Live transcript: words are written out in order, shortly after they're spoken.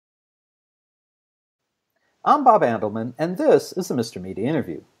I'm Bob Andelman, and this is the Mr. Media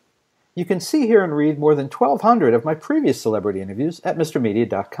Interview. You can see, hear, and read more than 1,200 of my previous celebrity interviews at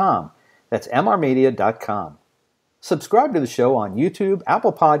MrMedia.com. That's MRmedia.com. Subscribe to the show on YouTube,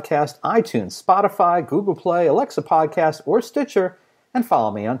 Apple Podcast, iTunes, Spotify, Google Play, Alexa Podcast, or Stitcher, and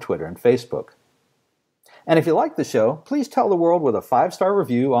follow me on Twitter and Facebook. And if you like the show, please tell the world with a 5-star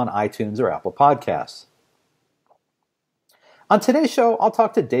review on iTunes or Apple Podcasts. On today's show, I'll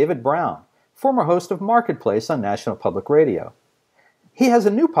talk to David Brown, former host of Marketplace on National Public Radio. He has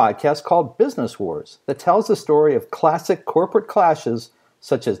a new podcast called Business Wars that tells the story of classic corporate clashes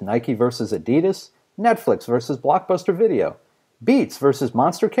such as Nike versus Adidas, Netflix versus Blockbuster Video, Beats versus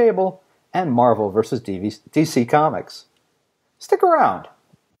Monster Cable, and Marvel versus DC Comics. Stick around.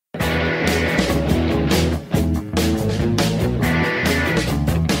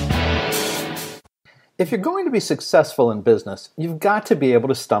 If you're going to be successful in business, you've got to be able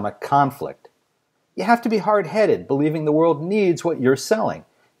to stomach conflict. You have to be hard-headed, believing the world needs what you're selling,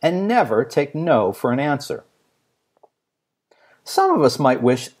 and never take no for an answer. Some of us might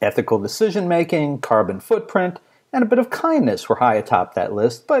wish ethical decision-making, carbon footprint, and a bit of kindness were high atop that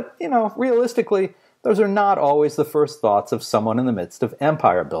list, but, realistically, those are not always the first thoughts of someone in the midst of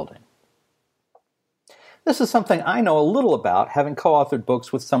empire building. This is something I know a little about, having co-authored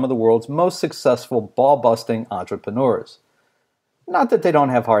books with some of the world's most successful ball-busting entrepreneurs. Not that they don't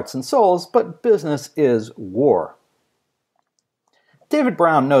have hearts and souls, but business is war. David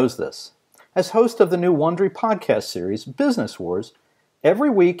Brown knows this. As host of the new Wondery podcast series, Business Wars, every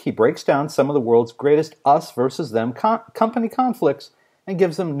week he breaks down some of the world's greatest us versus them company conflicts and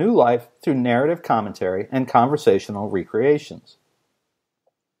gives them new life through narrative commentary and conversational recreations.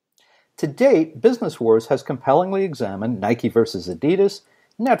 To date, Business Wars has compellingly examined Nike versus Adidas,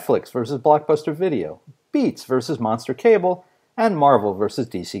 Netflix versus Blockbuster Video, Beats versus Monster Cable, and Marvel versus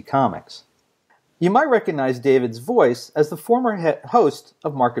DC Comics. You might recognize David's voice as the former host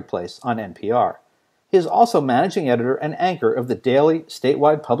of Marketplace on NPR. He is also managing editor and anchor of the daily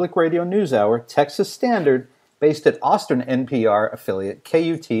statewide public radio news hour Texas Standard, based at Austin NPR affiliate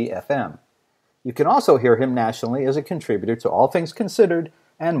KUT-FM. You can also hear him nationally as a contributor to All Things Considered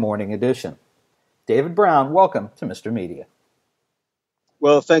and Morning Edition. David Brown, welcome to Mr. Media.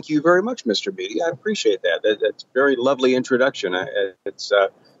 Well, thank you very much, Mr. Media. I appreciate that. That's a very lovely introduction. It's a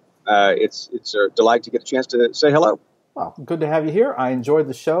delight to get a chance to say hello. Well, good to have you here. I enjoyed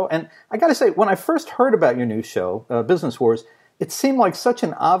the show. And I got to say, when I first heard about your new show, Business Wars, it seemed like such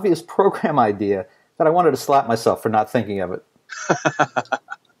an obvious program idea that I wanted to slap myself for not thinking of it.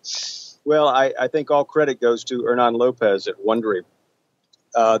 Well, I think all credit goes to Hernan Lopez at Wondery.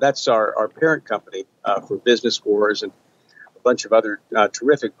 That's our parent company for Business Wars and a bunch of other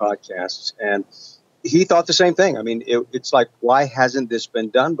terrific podcasts. And he thought the same thing. I mean, it's like, why hasn't this been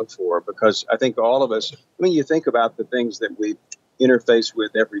done before? Because I think all of us, you think about the things that we interface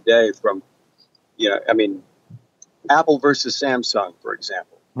with every day from, Apple versus Samsung, for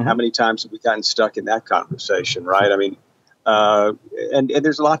example. Mm-hmm. How many times have we gotten stuck in that conversation, right? I mean, and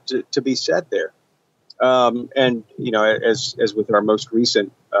there's a lot to be said there. As with our most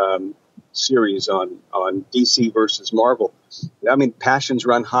recent series on DC versus Marvel, I mean, passions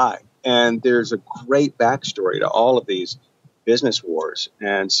run high, and there's a great backstory to all of these business wars.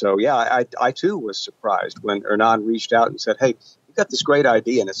 And so, yeah, I too was surprised when Hernan reached out and said, "Hey, you got this great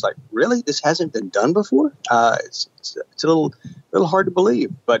idea," and it's like, really, this hasn't been done before. It's a little hard to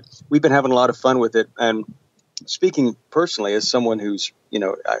believe, but we've been having a lot of fun with it. And speaking personally, as someone who's,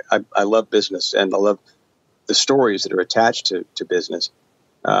 I love business and I love the stories that are attached to business.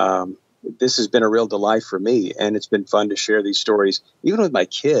 This has been a real delight for me, and it's been fun to share these stories, even with my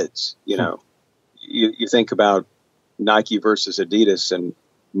kids. You think about Nike versus Adidas, and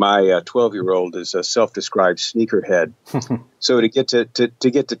my 12-year-old is a self-described sneakerhead. So to get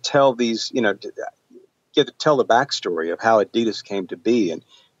to tell these, get to tell the backstory of how Adidas came to be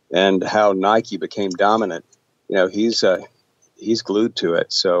and how Nike became dominant. He's glued to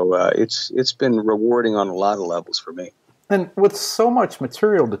it. So it's been rewarding on a lot of levels for me. And with so much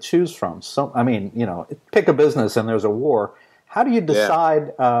material to choose from, pick a business and there's a war. How do you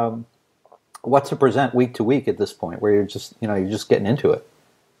decide what to present week to week at this point, where you're just getting into it?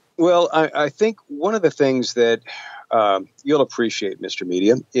 Well, I think one of the things that you'll appreciate, Mr.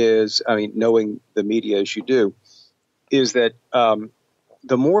 Media, is, knowing the media as you do, is that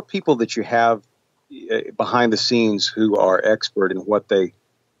the more people that you have behind the scenes who are expert in what they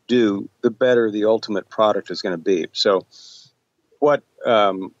do, the better the ultimate product is going to be. So what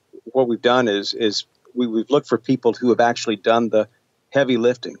we've done is we've looked for people who have actually done the heavy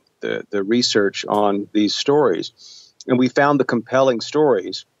lifting, the research on these stories. And we found the compelling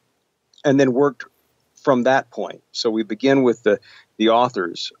stories and then worked from that point. So we begin with the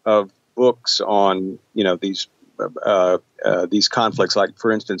authors of books on, these conflicts, like,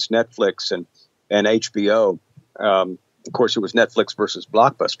 for instance, Netflix and HBO. Of course, it was Netflix versus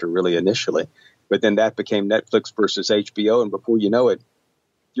Blockbuster really initially, but then that became Netflix versus HBO. And before you know it,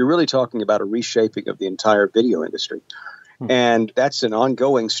 you're really talking about a reshaping of the entire video industry. And that's an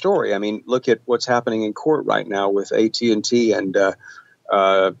ongoing story. I mean, look at what's happening in court right now with AT&T and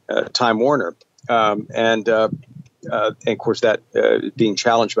Time Warner. And of course, that being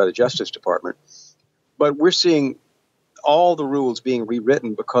challenged by the Justice Department. But we're seeing all the rules being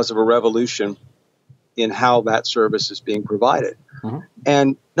rewritten because of a revolution in how that service is being provided. Mm-hmm.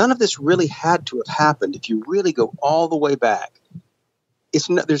 And none of this really had to have happened if you really go all the way back.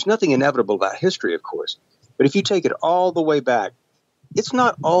 There's nothing inevitable about history, of course. But if you take it all the way back, it's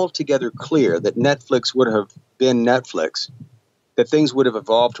not altogether clear that Netflix would have been Netflix, that things would have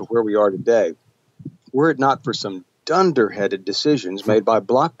evolved to where we are today, were it not for some dunderheaded decisions made by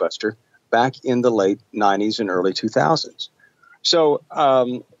Blockbuster back in the late 90s and early 2000s. So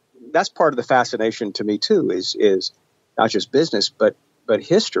that's part of the fascination to me, too, is not just business, but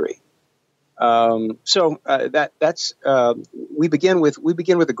history. That's we begin with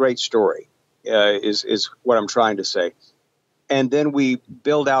a great story. Is what I'm trying to say. And then we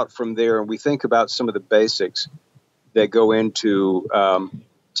build out from there, and we think about some of the basics that go into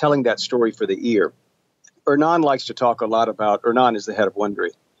telling that story for the ear. Ernan likes to talk a lot about, Ernan is the head of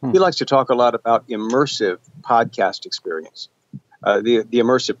Wondery. He likes to talk a lot about immersive podcast experience, the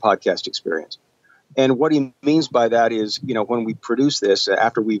immersive podcast experience. And what he means by that is, when we produce this,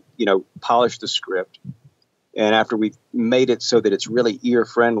 after we, polish the script, and after we've made it so that it's really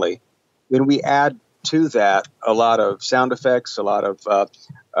ear-friendly, then we add to that a lot of sound effects, a lot of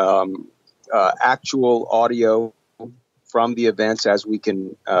actual audio from the events as we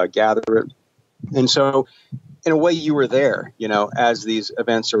can gather it. And so, in a way, you were there, as these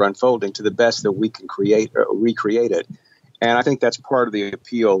events are unfolding to the best that we can recreate it. And I think that's part of the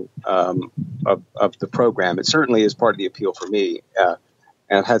appeal of the program. It certainly is part of the appeal for me. And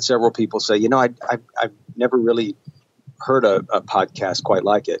I've had several people say, I've never really heard a podcast quite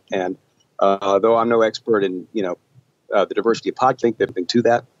like it. And though I'm no expert in, the diversity of podcasting, everything to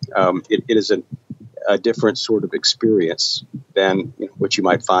that, it is a different sort of experience than what you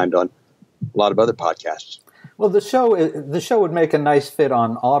might find on a lot of other podcasts. Well, the show would make a nice fit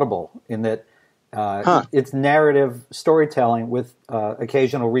on Audible in that it's narrative storytelling with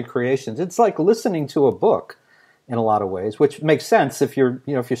occasional recreations. It's like listening to a book in a lot of ways, which makes sense if you're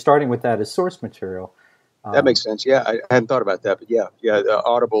starting with that as source material. That makes sense. Yeah, I hadn't thought about that, but yeah, the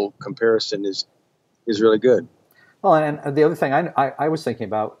Audible comparison is really good. Well, and the other thing I was thinking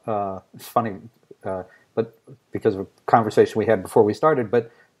about, it's funny, but because of a conversation we had before we started,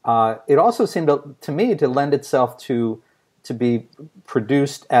 but it also seemed to me to lend itself to be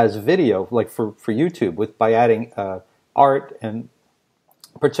produced as video, like for YouTube, by adding art, and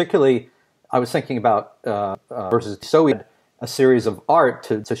particularly I was thinking about versus so we had a series of art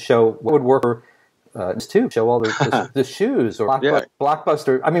to show what would work for. To show all the shoes or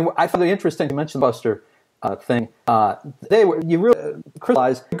Blockbuster. I mean, I found it interesting to mention the Blockbuster thing. You really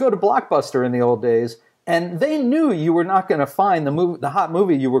crystallize. You go to Blockbuster in the old days, and they knew you were not going to find the hot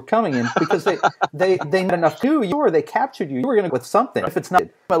movie you were coming in because they knew enough to you, or they captured you. You were going to go with something. If it's not,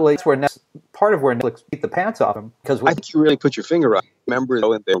 it's part of where Netflix beat the pants off them. Because I think you really put your finger on. Remember,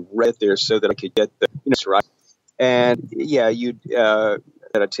 they read there so that I could get the right. And yeah, you'd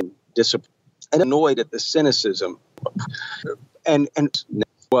discipline. And annoyed at the cynicism, and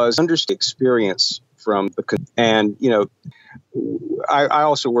was understood experience from the I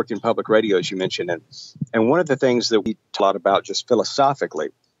also work in public radio, as you mentioned, and one of the things that we talk a lot about just philosophically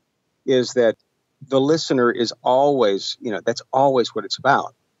is that the listener is always, that's always what it's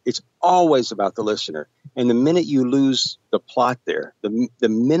about. It's always about the listener, and the minute you lose the plot there, the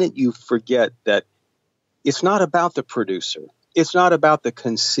minute you forget that it's not about the producer. It's not about the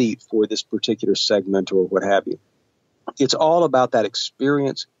conceit for this particular segment or what have you. It's all about that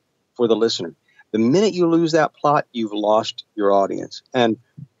experience for the listener. The minute you lose that plot, you've lost your audience. And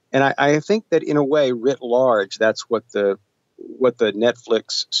I think that in a way, writ large, that's what the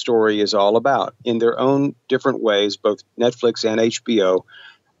Netflix story is all about. In their own different ways, both Netflix and HBO.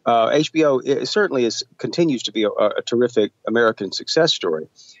 HBO certainly continues to be a terrific American success story.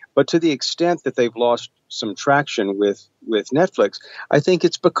 But to the extent that they've lost some traction with Netflix, I think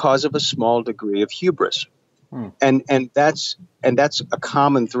it's because of a small degree of hubris. And that's a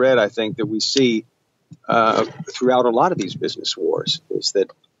common thread, I think, that we see throughout a lot of these business wars, is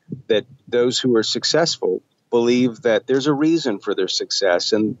that those who are successful believe that there's a reason for their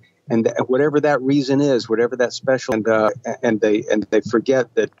success, and and whatever that reason is, whatever that special, and they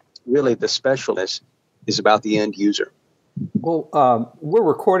forget that really the specialness is about the end user. Well, we're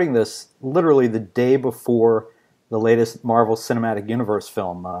recording this literally the day before the latest Marvel Cinematic Universe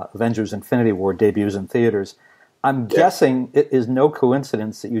film, Avengers: Infinity War, debuts in theaters. I'm guessing it is no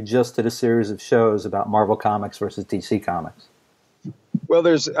coincidence that you just did a series of shows about Marvel Comics versus DC Comics. Well,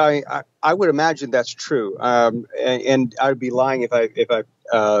 I would imagine that's true, and I'd be lying if I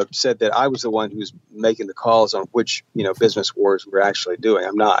said that I was the one who's making the calls on which business wars we're actually doing.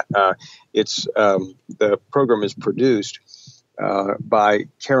 I'm not. It's the program is produced by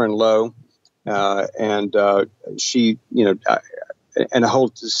Karen Lowe, and she and a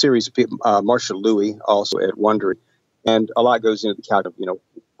whole series of people, Marsha Louis also at Wondery, and a lot goes into the count of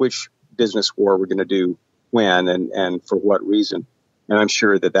which business war we're going to do when and for what reason. And I'm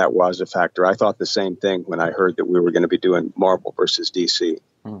sure that was a factor. I thought the same thing when I heard that we were going to be doing Marvel versus DC.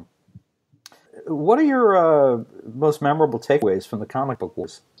 What are your most memorable takeaways from the comic book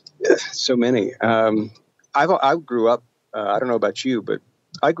wars? So many. I grew up. I don't know about you, but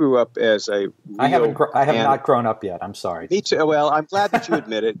I grew up as a. I have not grown up yet. I'm sorry. Me too. Well, I'm glad that you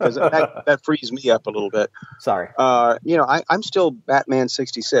admit it because that frees me up a little bit. Sorry. I'm still Batman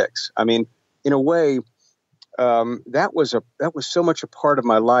 66. I mean, in a way. That was so much a part of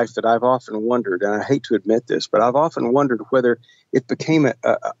my life that I've often wondered, and I hate to admit this, but I've often wondered whether it became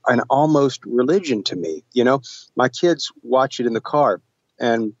an almost religion to me. My kids watch it in the car,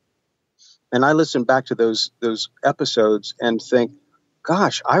 and I listen back to those episodes and think,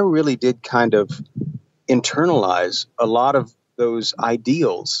 gosh, I really did kind of internalize a lot of those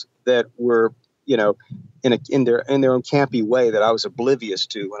ideals that were, in their own campy way that I was oblivious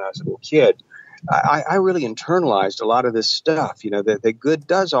to when I was a little kid. I really internalized a lot of this stuff, that good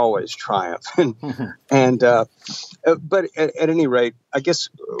does always triumph. But at any rate, I guess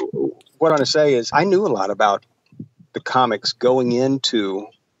what I want to say is I knew a lot about the comics going into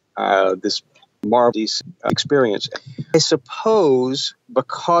this Marvel experience. I suppose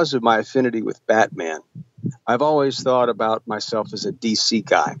because of my affinity with Batman, I've always thought about myself as a DC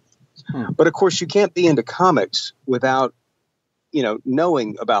guy. But of course, you can't be into comics without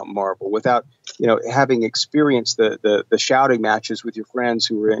knowing about Marvel, without, having experienced the shouting matches with your friends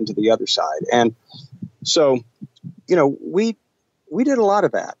who were into the other side. And so, we did a lot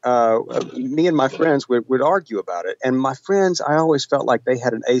of that. Me and my friends would argue about it. And my friends, I always felt like they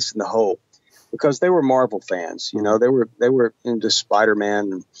had an ace in the hole because they were Marvel fans. They were into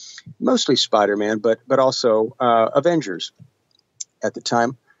Spider-Man, mostly Spider-Man, but also Avengers at the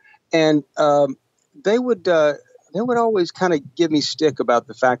time. And they would always kind of give me stick about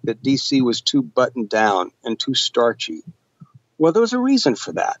the fact that DC was too buttoned down and too starchy. Well, there was a reason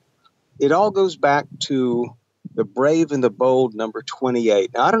for that. It all goes back to The Brave and the Bold, number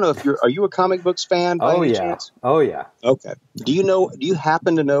 28. Now, I don't know if are you a comic books fan by any chance? Oh, yeah. Okay. Do you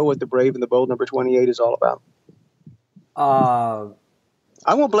happen to know what The Brave and the Bold, number 28 is all about?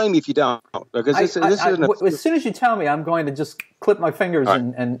 I won't blame you if you don't, because this as soon as you tell me, I'm going to just clip my fingers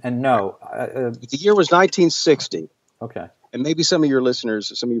and know. The year was 1960. Okay. And maybe some of your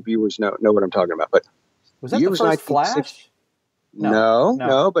listeners, some of your viewers know what I'm talking about. But was that the first Flash?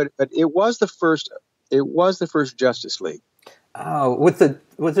 No, but it was the first. It was the first Justice League. Oh, was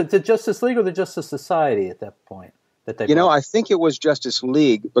it the Justice League or the Justice Society at that point? I think it was Justice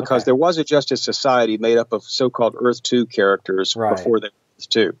League because there was a Justice Society made up of so-called Earth 2 characters before there was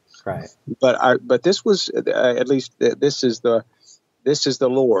 2. Right. But this was at least this is the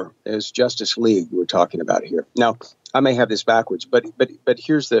lore as Justice League we're talking about here. Now I may have this backwards, but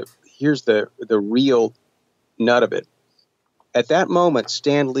here's the real nut of it. At that moment,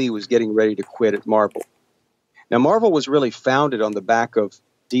 Stan Lee was getting ready to quit at Marvel. Now Marvel was really founded on the back of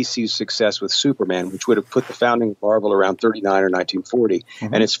DC's success with Superman, which would have put the founding of Marvel around 39 or 1940.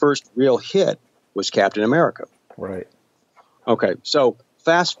 And its first real hit was Captain America. Right. Okay, so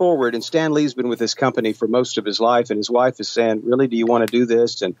fast forward, and Stan Lee's been with this company for most of his life, and his wife is saying, really, do you want to do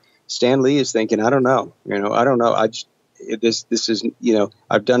this? And Stan Lee is thinking, I don't know. I don't know. This is,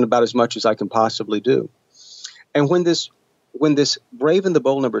 I've done about as much as I can possibly do. And when this Brave and the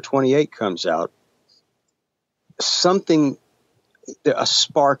Bold number 28 comes out, a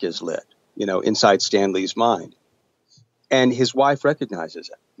spark is lit, inside Stan Lee's mind. And his wife recognizes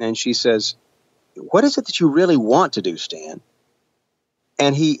it. And she says, what is it that you really want to do, Stan?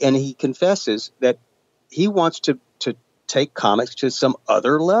 And he confesses that he wants to take comics to some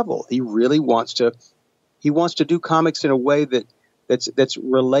other level. He really wants to do comics in a way that's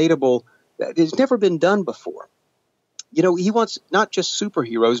relatable, that has never been done before. He wants not just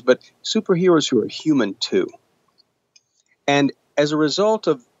superheroes, but superheroes who are human too. And as a result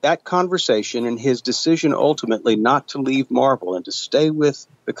of that conversation and his decision ultimately not to leave Marvel and to stay with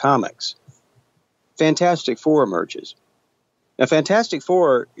the comics, Fantastic Four emerges. Now, Fantastic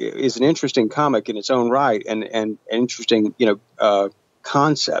Four is an interesting comic in its own right and an interesting,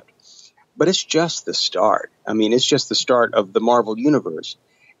 concept, but it's just the start. I mean, it's just the start of the Marvel Universe.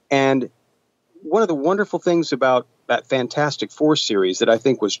 And one of the wonderful things about that Fantastic Four series that I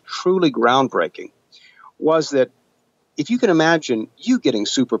think was truly groundbreaking was that if you can imagine you getting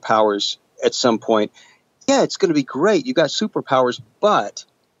superpowers at some point, yeah, it's going to be great. You got superpowers, but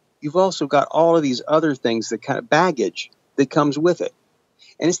you've also got all of these other things, that kind of baggage that comes with it.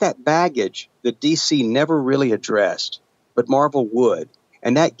 And it's that baggage that DC never really addressed, but Marvel would.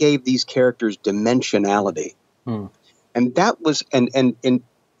 And that gave these characters dimensionality. And that was, and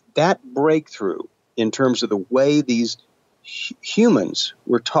that breakthrough in terms of the way these humans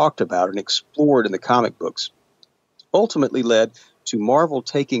were talked about and explored in the comic books ultimately led to Marvel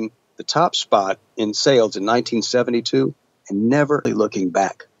taking the top spot in sales in 1972 and never looking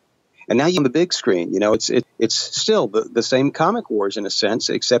back. And now you're on the big screen. It's still the same comic wars in a sense,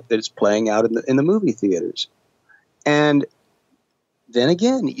 except that it's playing out in the movie theaters. And then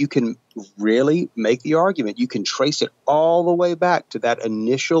again, you can really make the argument. You can trace it all the way back to that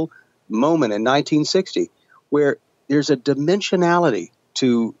initial moment in 1960, where there's a dimensionality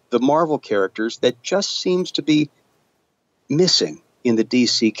to the Marvel characters that just seems to be missing in the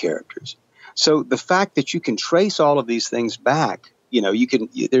DC characters. So the fact that you can trace all of these things back,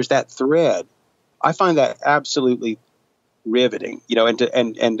 there's that thread. I find that absolutely riveting,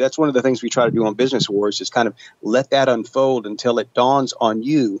 and that's one of the things we try to do on Business Wars is kind of let that unfold until it dawns on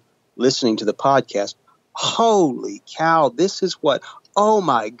you listening to the podcast. Holy cow, this is what, oh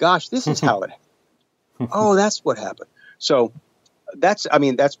my gosh, this is how it happened. Oh, that's what happened. So that's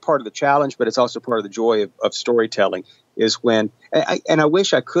part of the challenge, but it's also part of the joy of storytelling is when, and I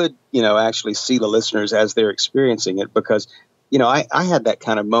wish I could, actually see the listeners as they're experiencing it, because, I had that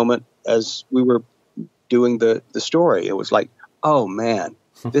kind of moment as we were doing the story. It was like, oh man,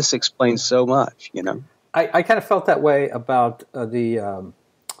 this explains so much, I kind of felt that way about now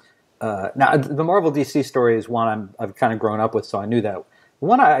the Marvel DC story is one I've kind of grown up with, so I knew that.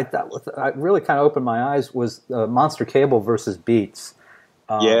 One I thought I really kind of opened my eyes was Monster Cable versus Beats.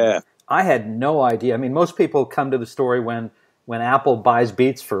 I had no idea. I mean, most people come to the story when Apple buys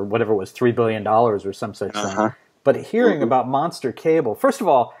Beats for whatever it was, $3 billion or some such thing. But hearing about Monster Cable, first of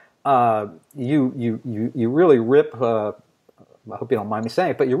all, you really rip. I hope you don't mind me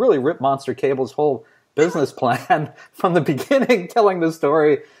saying it, but you really rip Monster Cable's whole business plan from the beginning, telling the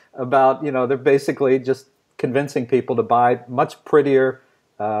story about they're basically just convincing people to buy much prettier,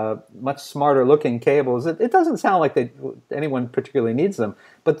 much smarter looking cables. It doesn't sound like anyone particularly needs them.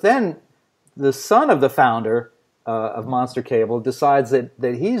 But then the son of the founder of Monster Cable decides that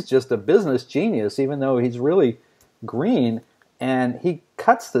he's just a business genius, even though he's really green, and he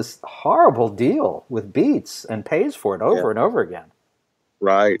cuts this horrible deal with Beats and pays for it over and over again.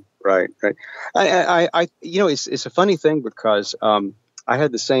 Right. I it's a funny thing because I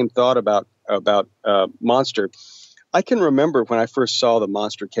had the same thought about Monster. I can remember when I first saw the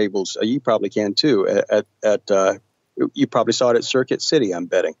Monster Cables. You probably can too. You probably saw it at Circuit City, I'm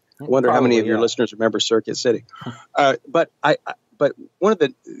betting. I wonder how many of your listeners remember Circuit City. But one of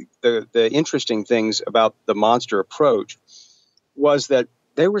the interesting things about the Monster approach was that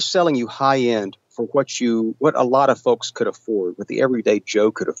they were selling you high end for what a lot of folks could afford, what the everyday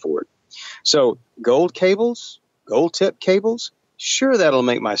Joe could afford. So gold cables, gold tip cables, sure, that'll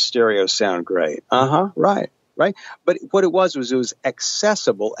make my stereo sound great. Right. But what it was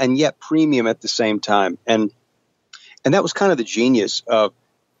accessible and yet premium at the same time, and that was kind of the genius of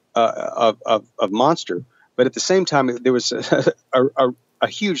Monster. But at the same time, there was a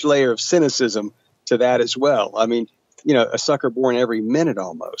huge layer of cynicism to that as well. I mean, a sucker born every minute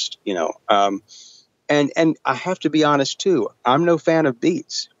almost. And I have to be honest too. I'm no fan of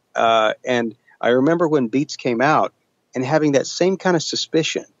Beats, and I remember when Beats came out and having that same kind of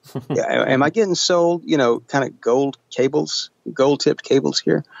suspicion. Am I getting sold, kind of gold tipped cables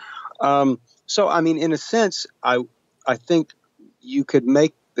here? So, I mean, in a sense, I think you could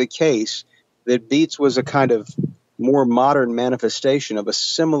make the case that Beats was a kind of more modern manifestation of a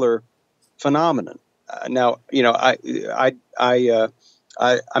similar phenomenon. Now,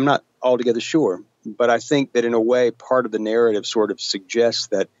 I'm not altogether sure, but I think that in a way, part of the narrative sort of suggests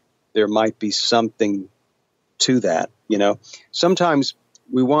that there might be something to that. Sometimes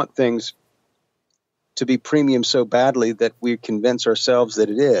we want things to be premium so badly that we convince ourselves that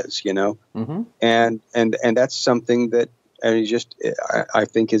it is, and that's something that I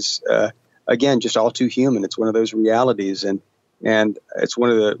think is again just all too human. It's one of those realities, and And it's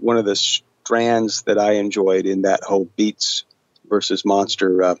one of the strands that I enjoyed in that whole Beats versus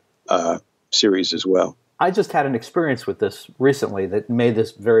Monster series as well. I just had an experience with this recently that made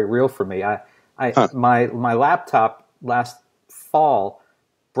this very real for me. My laptop last fall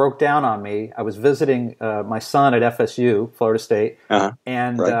broke down on me. I was visiting my son at FSU, Florida State,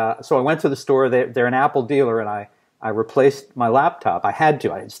 and so I went to the store. They're an Apple dealer, and I replaced my laptop. I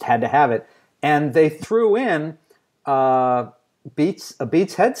just had to have it, and they threw in a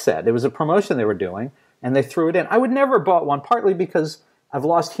Beats headset. It was a promotion they were doing, and they threw it in. I would never have bought one, partly because I've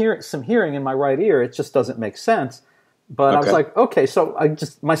lost some hearing in my right ear. It just doesn't make sense. But I was like, okay. So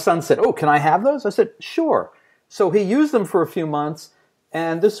my son said, "Oh, can I have those?" I said, "Sure." So he used them for a few months,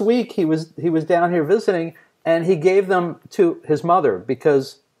 and this week he was down here visiting, and he gave them to his mother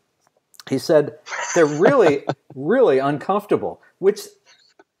because he said they're really, really uncomfortable. Which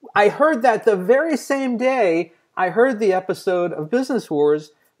I heard that the very same day I heard the episode of Business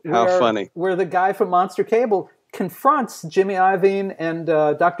Wars. Where the guy from Monster Cable confronts Jimmy Iovine and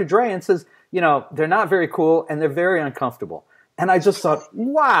Dr. Dre and says, they're not very cool and they're very uncomfortable. And I just thought,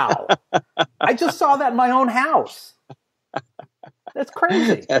 wow, I just saw that in my own house. That's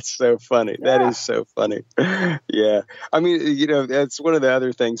crazy. That's so funny. Yeah. That is so funny. Yeah. I mean, that's one of the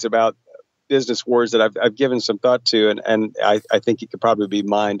other things about Business Wars that I've given some thought to, and I think it could probably be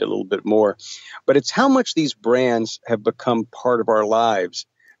mined a little bit more. But it's how much these brands have become part of our lives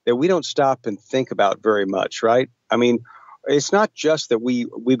that we don't stop and think about very much, right? I mean, it's not just that we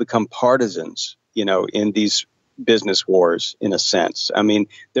become partisans, in these business wars, in a sense. I mean,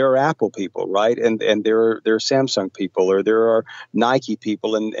 there are Apple people, right? And there are Samsung people, or there are Nike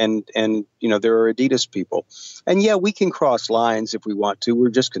people, and there are Adidas people. And yeah, we can cross lines if we want to. We're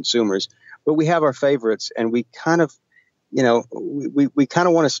just consumers, but we have our favorites, and we kind of, we kind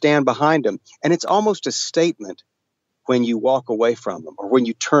of want to stand behind them. And it's almost a statement when you walk away from them, or when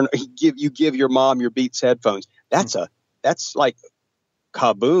you give your mom your Beats headphones. That's like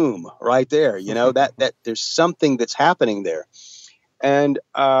kaboom right there. That there's something that's happening there. And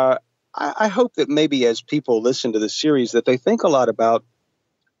I hope that maybe as people listen to the series, that they think a lot about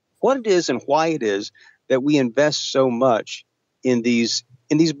what it is and why it is that we invest so much in these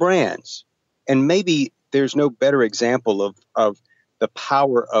brands. And maybe there's no better example of the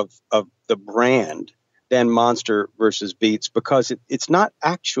power of the brand than Monster versus Beats, because it's not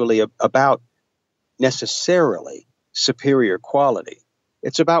actually about necessarily superior quality.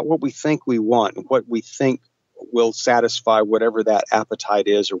 It's about what we think we want and what we think will satisfy whatever that appetite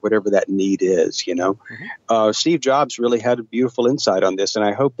is or whatever that need is, Steve Jobs really had a beautiful insight on this, and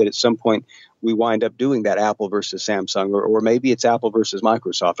I hope that at some point we wind up doing that Apple versus Samsung, or maybe it's Apple versus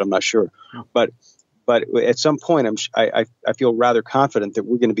Microsoft. I'm not sure. But at some point, I feel rather confident that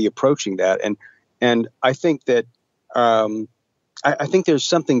we're going to be approaching that. And I think that I think there's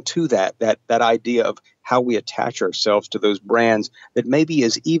something to that idea of how we attach ourselves to those brands that maybe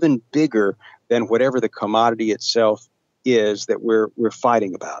is even bigger than whatever the commodity itself is that we're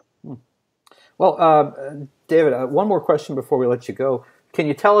fighting about. Well, David, one more question before we let you go. Can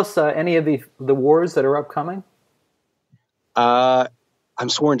you tell us any of the wars that are upcoming? I'm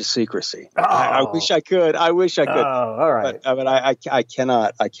sworn to secrecy. Oh. I wish I could. Oh, all right. But I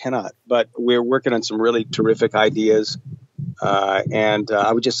cannot. But we're working on some really terrific ideas. And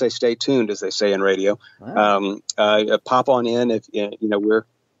I would just say, stay tuned, as they say in radio. Wow. Pop on in if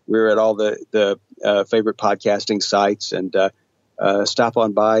we're at all the favorite podcasting sites, and stop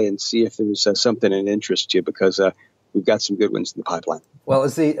on by and see if there's something that interests you, because we've got some good ones in the pipeline. Well,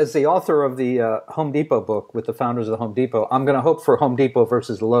 as the author of the Home Depot book with the founders of the Home Depot, I'm going to hope for Home Depot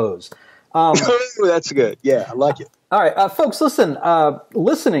versus Lowe's. That's good. Yeah, I like it. All right, folks, listen.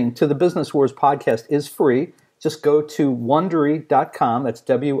 Listening to the Business Wars podcast is free. Just go to Wondery.com. That's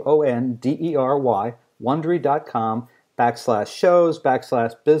WONDERY, Wondery.com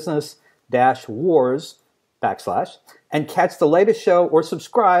 /shows/business-wars/ and catch the latest show, or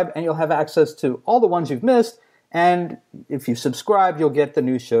subscribe, and you'll have access to all the ones you've missed. And if you subscribe, you'll get the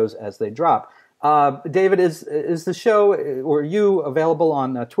new shows as they drop. David, is the show, or you, available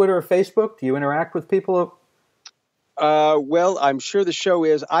on Twitter or Facebook? Do you interact with people? Well, I'm sure the show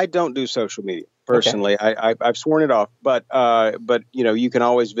is. I don't do social media personally. Okay. I've sworn it off. But you can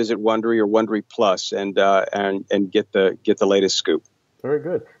always visit Wondery or Wondery Plus and get the latest scoop. Very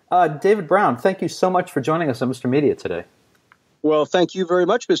good. David Brown, thank you so much for joining us on Mr. Media today. Well, thank you very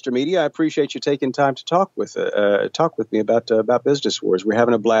much, Mr. Media. I appreciate you taking time to talk with me about Business Wars. We're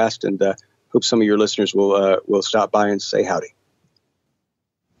having a blast, and hope some of your listeners will stop by and say howdy.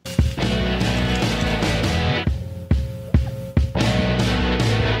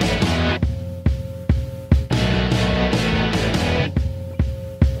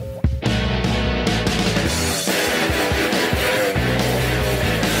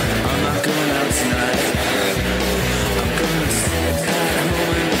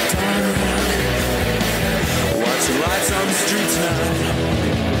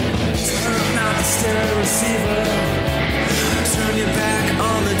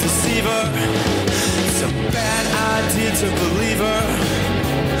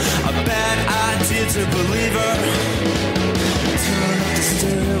 Mr. Believer. Turn up the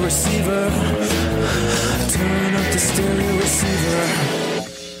stereo receiver. Turn up the stereo receiver.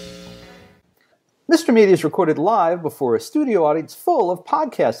 Mr. Media is recorded live before a studio audience full of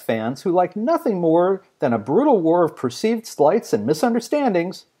podcast fans who like nothing more than a brutal war of perceived slights and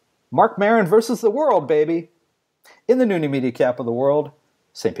misunderstandings. Mark Maron versus the world, baby. In the Noonie Media capital of the world,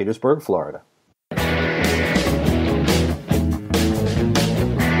 St. Petersburg, Florida.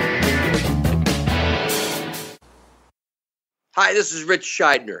 Hi, this is Rich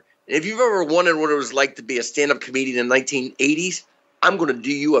Scheidner. And if you've ever wondered what it was like to be a stand-up comedian in the 1980s, I'm going to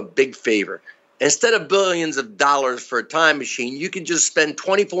do you a big favor. Instead of billions of dollars for a time machine, you can just spend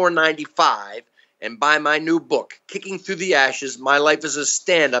 $24.95 and buy my new book, Kicking Through the Ashes, My Life as a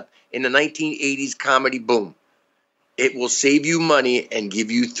Stand-Up in the 1980s Comedy Boom. It will save you money and give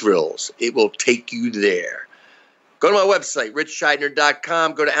you thrills. It will take you there. Go to my website,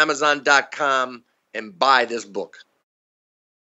 richscheidner.com, go to amazon.com, and buy this book.